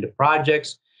code into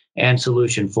projects and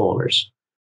solution folders.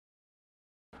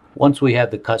 Once we have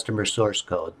the customer source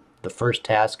code, the first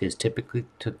task is typically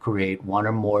to create one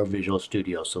or more Visual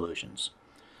Studio solutions.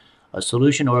 A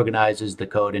solution organizes the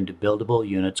code into buildable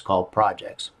units called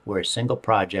projects, where a single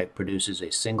project produces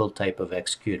a single type of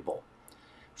executable.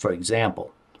 For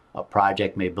example, a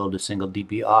project may build a single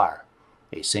DBR,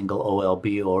 a single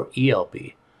OLB or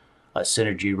ELB, a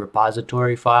Synergy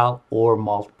repository file, or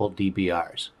multiple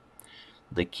DBRs.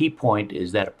 The key point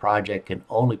is that a project can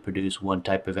only produce one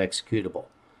type of executable,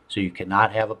 so you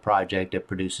cannot have a project that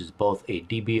produces both a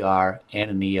DBR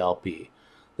and an ELB.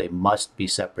 They must be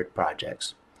separate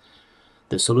projects.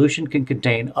 The solution can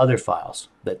contain other files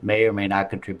that may or may not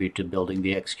contribute to building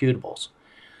the executables.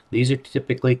 These are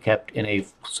typically kept in a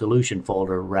solution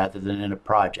folder rather than in a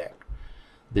project.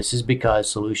 This is because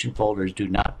solution folders do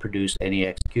not produce any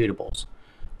executables.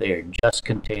 They are just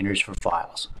containers for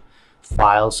files.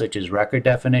 Files such as record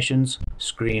definitions,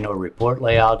 screen or report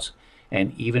layouts,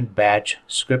 and even batch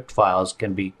script files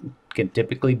can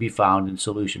typically be found in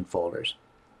solution folders.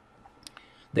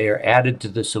 They are added to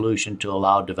the solution to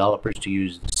allow developers to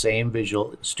use the same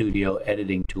Visual Studio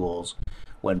editing tools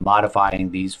when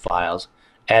modifying these files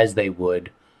as they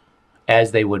would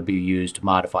be used to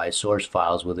modify source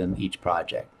files within each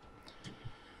project.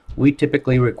 We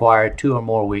typically require 2 or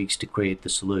more weeks to create the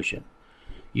solution.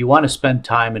 You want to spend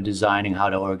time in designing how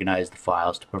to organize the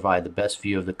files to provide the best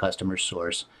view of the customer's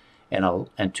source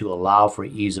and to allow for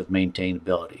ease of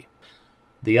maintainability.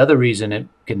 The other reason it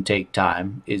can take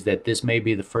time is that this may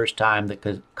be the first time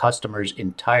the customer's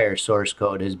entire source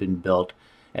code has been built,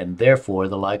 and therefore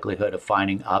the likelihood of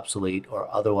finding obsolete or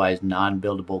otherwise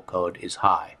non-buildable code is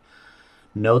high.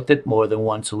 Note that more than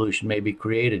one solution may be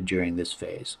created during this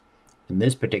phase. In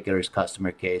this particular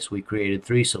customer case, we created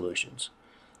 3 solutions.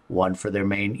 One for their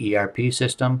main ERP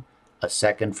system, a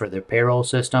second for their payroll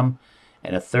system,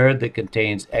 and a third that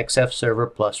contains XF Server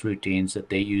Plus routines that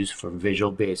they use for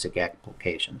Visual Basic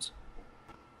applications.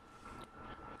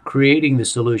 Creating the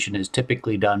solution is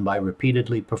typically done by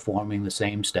repeatedly performing the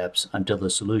same steps until the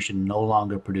solution no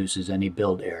longer produces any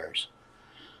build errors.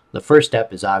 The first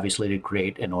step is obviously to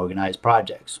create and organize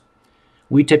projects.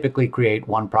 We typically create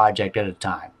one project at a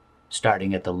time,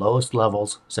 starting at the lowest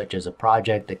levels, such as a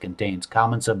project that contains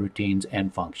common subroutines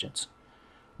and functions.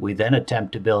 We then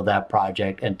attempt to build that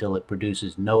project until it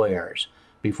produces no errors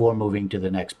before moving to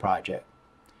the next project.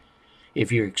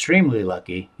 If you're extremely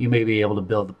lucky, you may be able to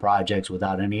build the projects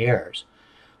without any errors.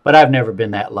 But I've never been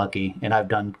that lucky, and I've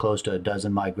done close to a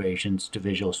dozen migrations to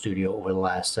Visual Studio over the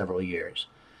last several years.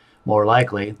 More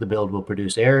likely, the build will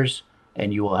produce errors,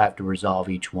 and you will have to resolve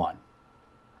each one.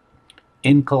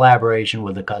 In collaboration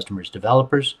with the customer's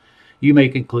developers, you may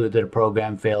conclude that a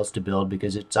program fails to build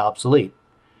because it's obsolete.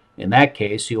 In that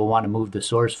case, you will want to move the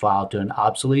source file to an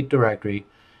obsolete directory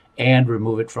and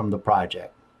remove it from the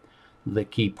project. The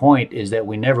key point is that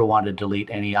we never want to delete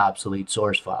any obsolete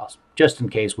source files, just in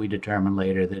case we determine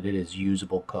later that it is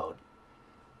usable code.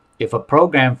 If a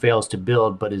program fails to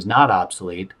build but is not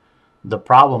obsolete, the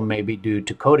problem may be due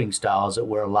to coding styles that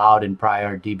were allowed in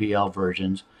prior DBL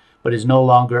versions but is no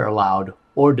longer allowed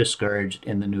or discouraged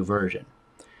in the new version.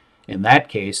 In that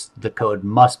case, the code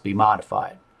must be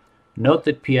modified. Note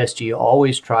that PSG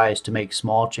always tries to make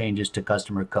small changes to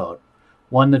customer code,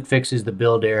 one that fixes the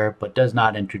build error but does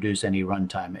not introduce any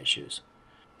runtime issues.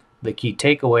 The key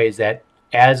takeaway is that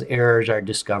as errors are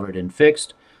discovered and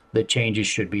fixed, the changes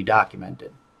should be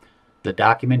documented. The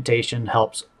documentation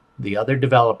helps the other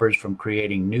developers from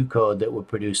creating new code that would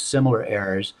produce similar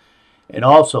errors, and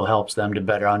also helps them to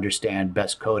better understand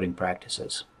best coding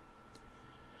practices.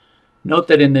 Note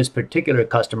that in this particular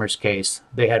customer's case,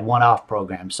 they had one-off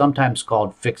programs, sometimes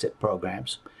called fix-it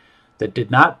programs, that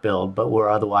did not build but were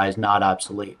otherwise not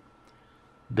obsolete.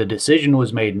 The decision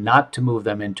was made not to move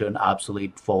them into an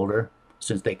obsolete folder,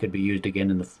 since they could be used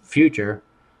again in the future,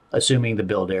 assuming the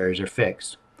build errors are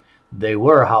fixed. They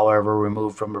were, however,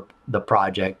 removed from the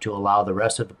project to allow the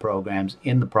rest of the programs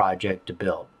in the project to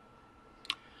build.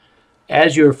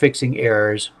 As you're fixing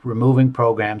errors, removing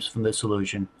programs from the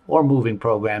solution, or moving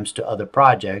programs to other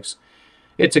projects,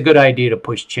 it's a good idea to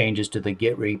push changes to the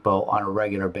Git repo on a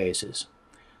regular basis.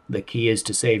 The key is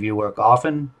to save your work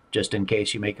often, just in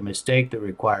case you make a mistake that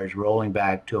requires rolling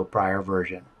back to a prior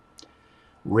version.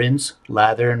 Rinse,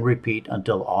 lather, and repeat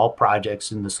until all projects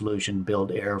in the solution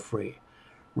build error-free.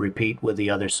 Repeat with the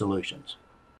other solutions.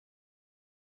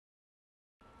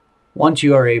 Once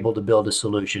you are able to build a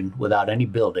solution without any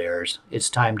build errors, it's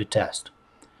time to test.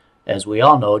 As we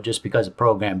all know, just because a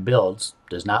program builds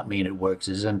does not mean it works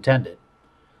as intended.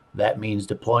 That means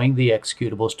deploying the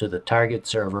executables to the target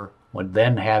server when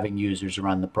then having users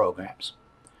run the programs.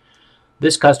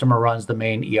 This customer runs the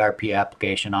main ERP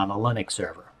application on a Linux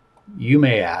server. You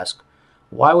may ask,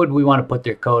 why would we want to put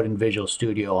their code in Visual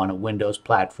Studio on a Windows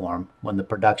platform when the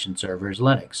production server is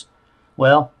Linux?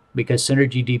 Well, because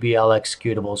Synergy DBL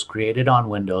executables created on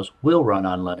Windows will run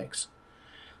on Linux.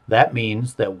 That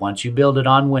means that once you build it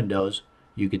on Windows,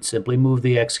 you could simply move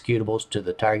the executables to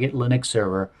the target Linux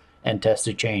server and test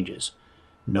the changes.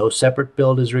 No separate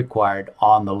build is required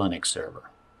on the Linux server.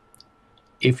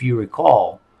 If you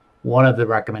recall, one of the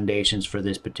recommendations for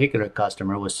this particular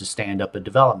customer was to stand up a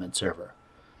development server.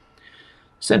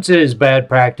 Since it is bad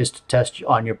practice to test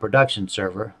on your production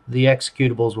server, the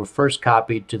executables were first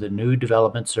copied to the new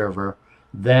development server,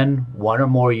 then one or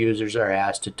more users are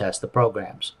asked to test the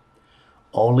programs.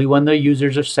 Only when the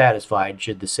users are satisfied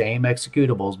should the same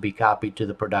executables be copied to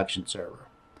the production server.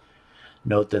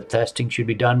 Note that testing should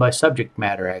be done by subject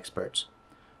matter experts.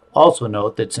 Also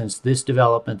note that since this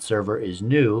development server is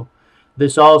new,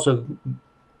 this also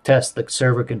tests the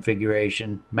server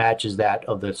configuration matches that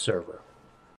of the server.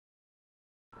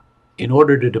 In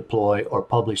order to deploy or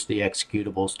publish the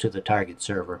executables to the target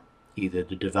server, either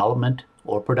the development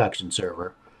or production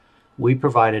server, we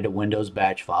provided a Windows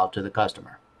batch file to the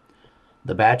customer.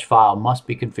 The batch file must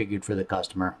be configured for the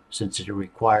customer since it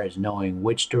requires knowing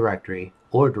which directory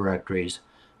or directories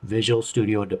Visual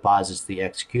Studio deposits the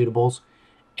executables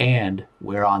and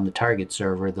where on the target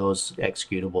server those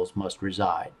executables must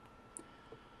reside.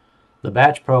 The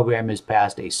batch program is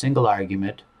passed a single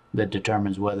argument that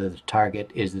determines whether the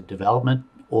target is the development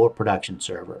or production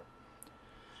server.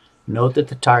 Note that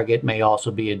the target may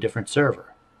also be a different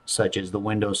server, such as the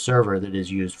Windows server that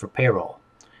is used for payroll.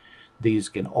 These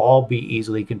can all be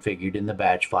easily configured in the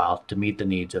batch file to meet the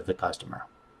needs of the customer.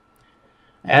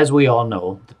 As we all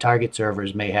know, the target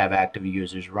servers may have active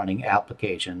users running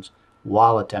applications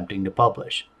while attempting to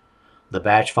publish. The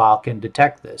batch file can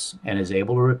detect this and is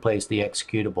able to replace the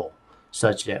executable,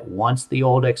 such that once the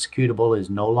old executable is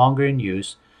no longer in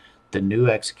use, the new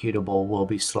executable will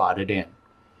be slotted in.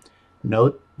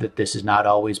 Note that this is not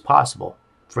always possible.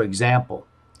 For example,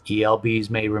 ELBs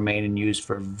may remain in use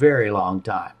for a very long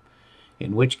time,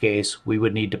 in which case we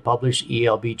would need to publish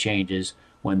ELB changes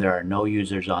when there are no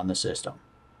users on the system.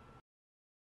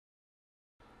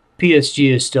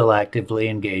 PSG is still actively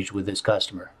engaged with this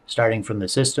customer, starting from the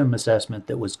system assessment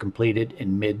that was completed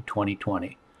in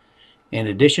mid-2020. In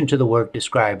addition to the work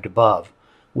described above,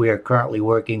 we are currently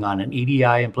working on an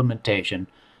EDI implementation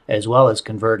as well as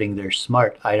converting their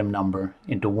SMART item number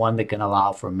into one that can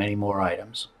allow for many more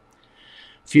items.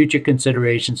 Future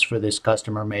considerations for this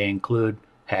customer may include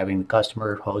having the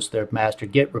customer host their master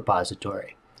Git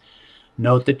repository.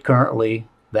 Note that currently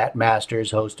that master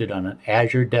is hosted on an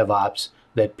Azure DevOps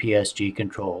that PSG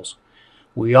controls.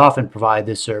 We often provide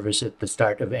this service at the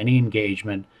start of any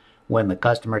engagement when the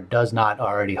customer does not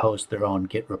already host their own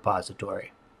Git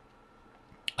repository.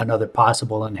 Another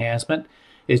possible enhancement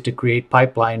is to create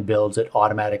pipeline builds that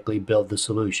automatically build the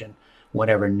solution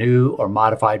whenever new or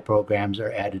modified programs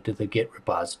are added to the Git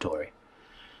repository.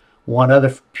 One other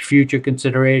future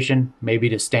consideration may be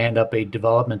to stand up a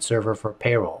development server for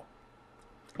payroll.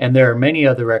 And there are many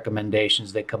other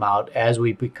recommendations that come out as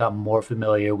we become more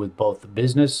familiar with both the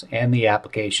business and the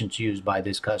applications used by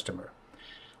this customer.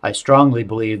 I strongly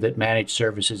believe that managed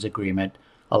services agreement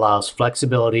allows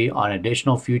flexibility on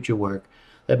additional future work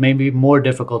that may be more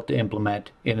difficult to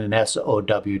implement in an SOW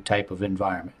type of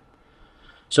environment.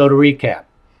 So to recap,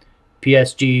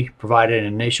 PSG provided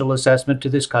an initial assessment to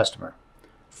this customer.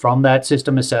 From that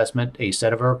system assessment, a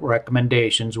set of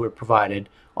recommendations were provided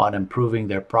on improving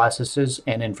their processes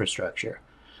and infrastructure.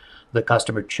 The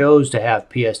customer chose to have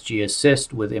PSG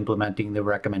assist with implementing the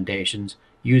recommendations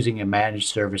using a managed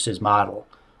services model,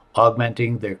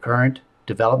 augmenting their current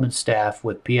development staff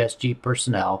with PSG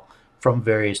personnel from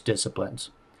various disciplines.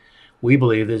 We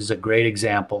believe this is a great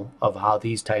example of how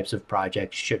these types of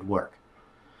projects should work.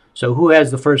 So who has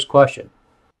the first question?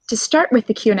 To start with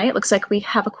the Q&A, it looks like we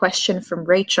have a question from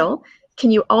Rachel.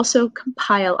 Can you also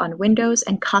compile on Windows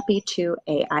and copy to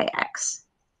AIX?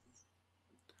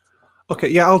 Okay,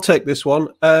 yeah, I'll take this one.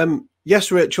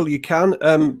 Yes, Rachel, you can.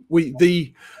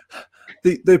 The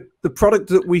product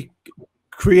that we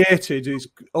created is,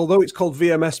 although it's called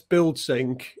VMS Build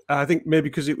Sync, I think maybe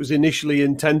because it was initially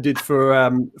intended for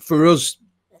us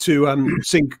to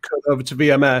sync code over to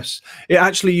VMS, it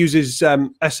actually uses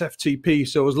SFTP.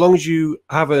 So as long as you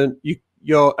have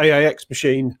your AIX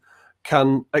machine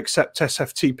can accept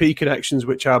SFTP connections,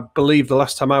 which I believe the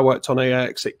last time I worked on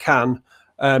AIX it can,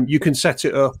 you can set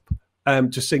it up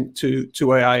to sync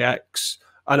to AIX.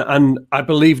 And I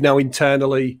believe now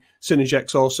internally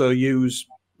Synergex also use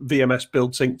VMS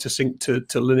Build Sync to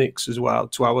Linux as well,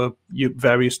 to our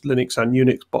various Linux and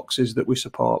Unix boxes that we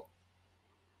support.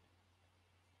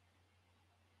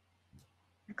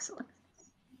 Excellent.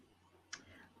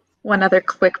 One other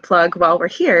quick plug while we're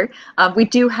here, we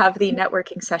do have the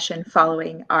networking session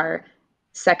following our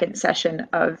second session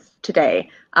of today.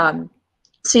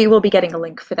 So you will be getting a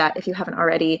link for that if you haven't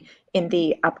already in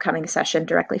the upcoming session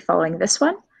directly following this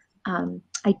one.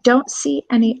 I don't see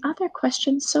any other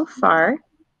questions so far.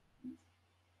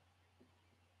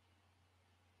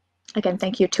 Again,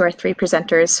 thank you to our three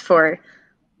presenters for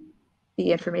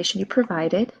the information you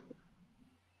provided.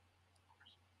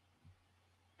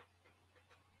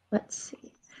 Let's see.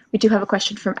 We do have a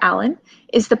question from Alan.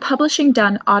 Is the publishing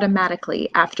done automatically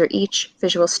after each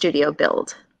Visual Studio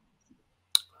build?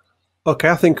 Okay,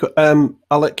 I think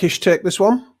I'll let Kish take this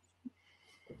one.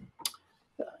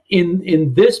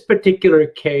 In this particular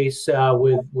case,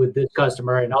 with this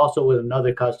customer and also with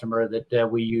another customer that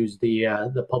we use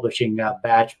the publishing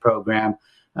batch program,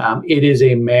 it is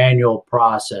a manual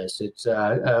process. It's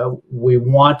we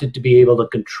wanted to be able to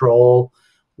control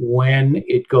when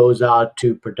it goes out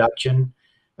to production,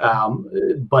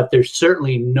 but there's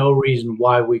certainly no reason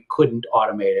why we couldn't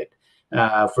automate it.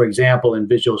 For example, in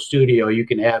Visual Studio, you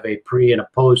can have a pre and a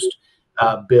post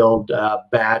build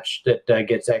batch that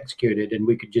gets executed, and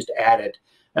we could just add it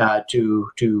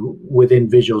to within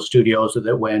Visual Studio, so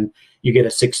that when you get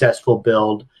a successful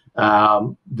build,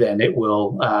 then it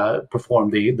will perform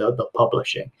the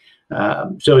publishing.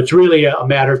 So it's really a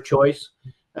matter of choice.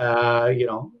 You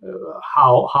know,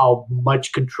 how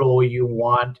much control you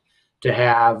want to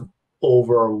have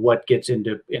over what gets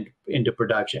into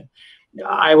production.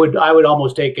 I would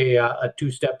almost take a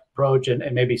two-step approach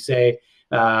and maybe say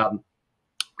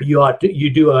you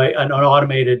do an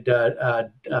automated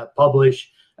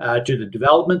publish to the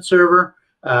development server,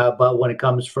 but when it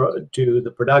comes to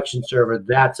the production server,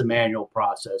 that's a manual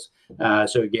process.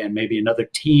 So again, maybe another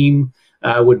team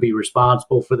would be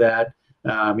responsible for that.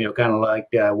 You know, kind of like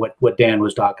what Dan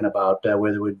was talking about,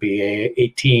 where there would be a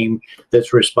team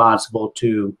that's responsible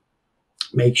to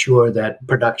make sure that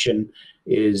production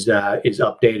is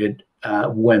updated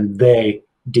when they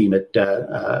deem it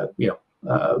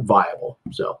viable.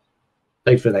 So,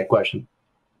 thanks for that question.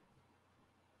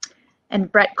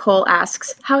 And Brett Cole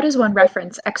asks, how does one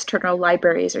reference external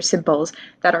libraries or symbols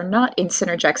that are not in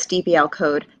Synergex DBL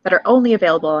code that are only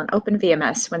available on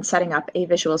OpenVMS when setting up a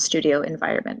Visual Studio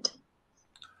environment?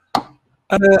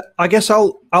 I guess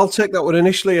I'll take that one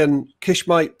initially, and Kish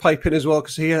might pipe in as well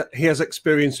because he has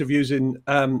experience of using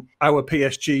our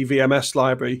PSG VMS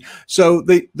library. So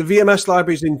the VMS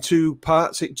library is in two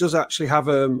parts. It does actually have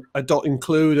a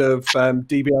 .include of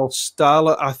DBL style,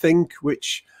 I think,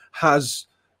 which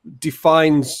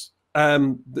defines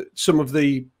some of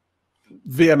the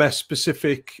VMS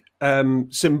specific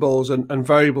symbols and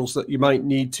variables that you might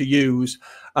need to use.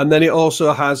 And then it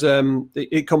also has,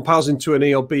 it compiles into an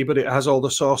ELB, but it has all the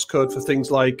source code for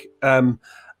things like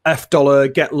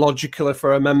 $, get logical if I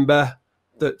remember,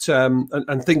 that,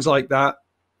 and things like that.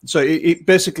 So it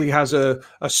basically has a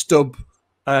stub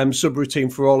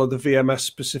subroutine for all of the VMS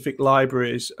specific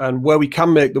libraries, and where we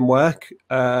can make them work,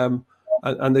 and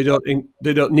they don't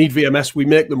need VMS, we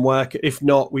make them work. If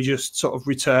not, we just sort of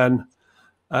return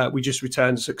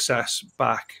success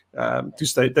back,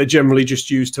 because they're generally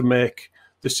just used to make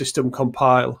the system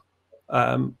compile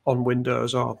on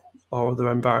Windows or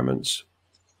other environments.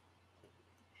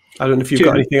 I don't know if you've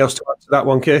got anything else to add to that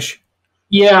one, Kish.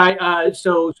 Yeah,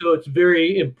 so it's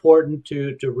very important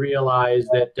to realize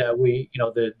that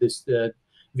the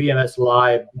VMS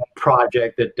Live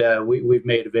project that we've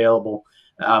made available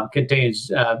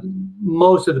contains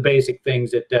most of the basic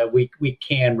things that we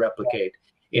can replicate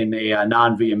in a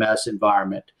non-VMS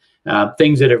environment.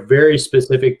 Things that are very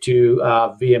specific to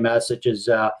VMS, such as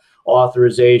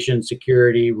authorization,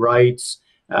 security, rights,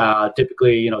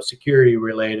 typically security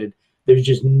related. There's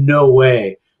just no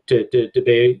way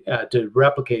to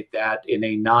replicate that in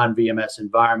a non-VMS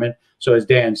environment. So as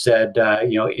Dan said,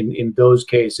 in those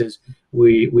cases,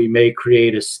 we may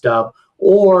create a stub,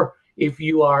 or if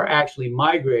you are actually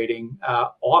migrating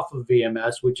off of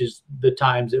VMS, which is the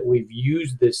times that we've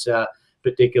used this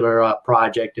particular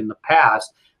project in the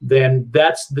past, then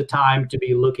that's the time to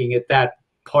be looking at that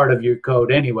part of your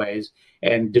code anyways,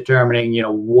 and determining,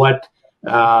 what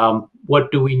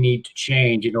do we need to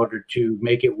change in order to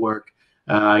make it work,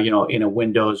 in a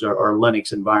Windows or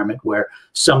Linux environment where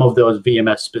some of those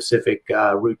VMS specific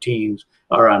routines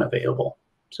are unavailable.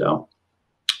 So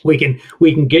we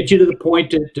can get you to the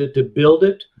point to build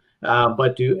it,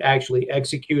 but to actually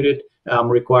execute it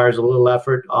requires a little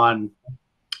effort on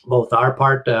both our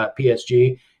part,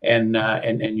 PSG, and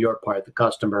your part, the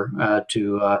customer,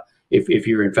 if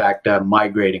you're in fact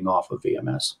migrating off of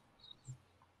VMS.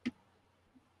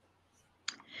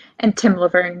 And Tim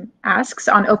Laverne asks,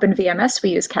 on OpenVMS, we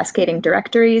use cascading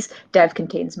directories. Dev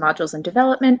contains modules in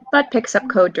development, but picks up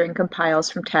code during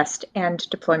compiles from test and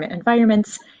deployment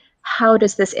environments. How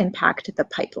does this impact the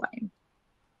pipeline?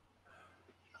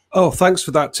 Oh, thanks for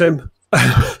that, Tim.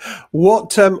 What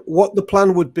the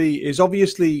plan would be is,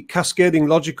 obviously cascading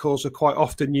logicals are quite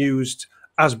often used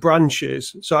as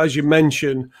branches. So as you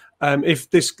mentioned, if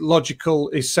this logical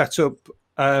is set up,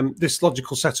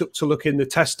 to look in the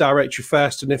test directory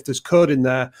first, and if there's code in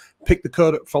there, pick the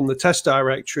code up from the test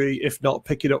directory. If not,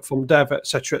 pick it up from dev,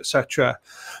 etc., etc.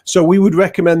 So we would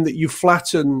recommend that you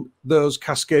flatten those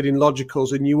cascading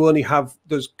logicals, and you only have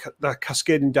that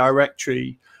cascading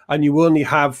directory, and you only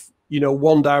have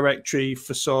one directory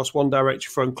for source, one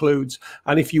directory for includes.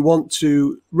 And if you want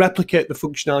to replicate the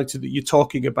functionality that you're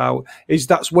talking about,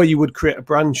 that's where you would create a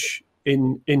branch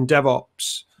in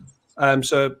DevOps.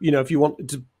 So if you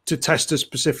wanted to test a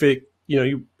specific,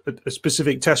 a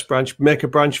specific test branch, make a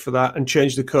branch for that and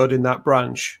change the code in that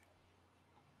branch.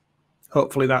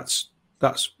 Hopefully that's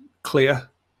clear.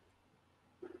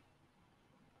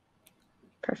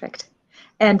 Perfect.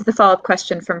 And the follow-up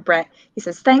question from Brett, he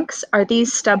says, thanks. Are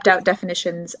these stubbed out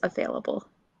definitions available?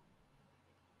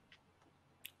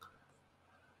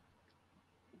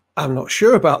 I'm not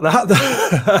sure about that.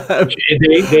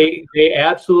 they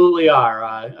absolutely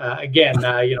are. Again,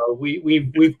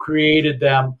 we've created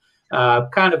them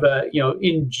kind of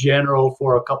in general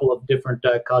for a couple of different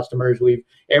customers.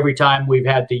 Every time we've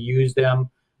had to use them,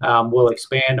 we'll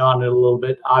expand on it a little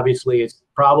bit. Obviously, it's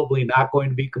probably not going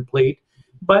to be complete,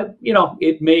 but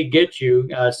it may get you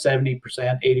 70%,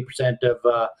 80%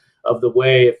 of the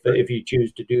way if you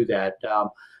choose to do that.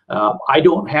 I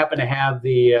don't happen to have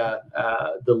the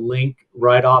link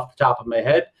right off the top of my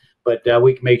head, but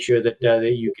we can make sure that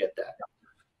you get that.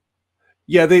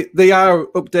 Yeah, they are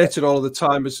updated all the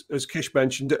time, as Kish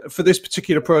mentioned. For this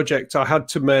particular project, I had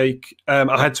to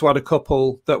add a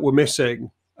couple that were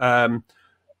missing.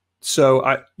 So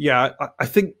I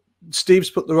think Steve's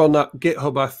put them on that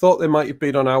GitHub. I thought they might have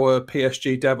been on our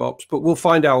PSG DevOps, but we'll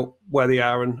find out where they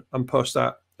are and post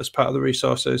that as part of the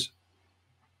resources.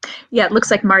 Yeah, it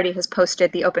looks like Marty has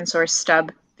posted the open source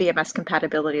stub VMS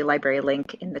compatibility library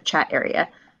link in the chat area.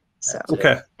 So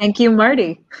okay. Thank you,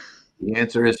 Marty. The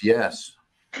answer is yes.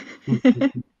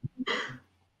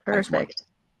 Perfect.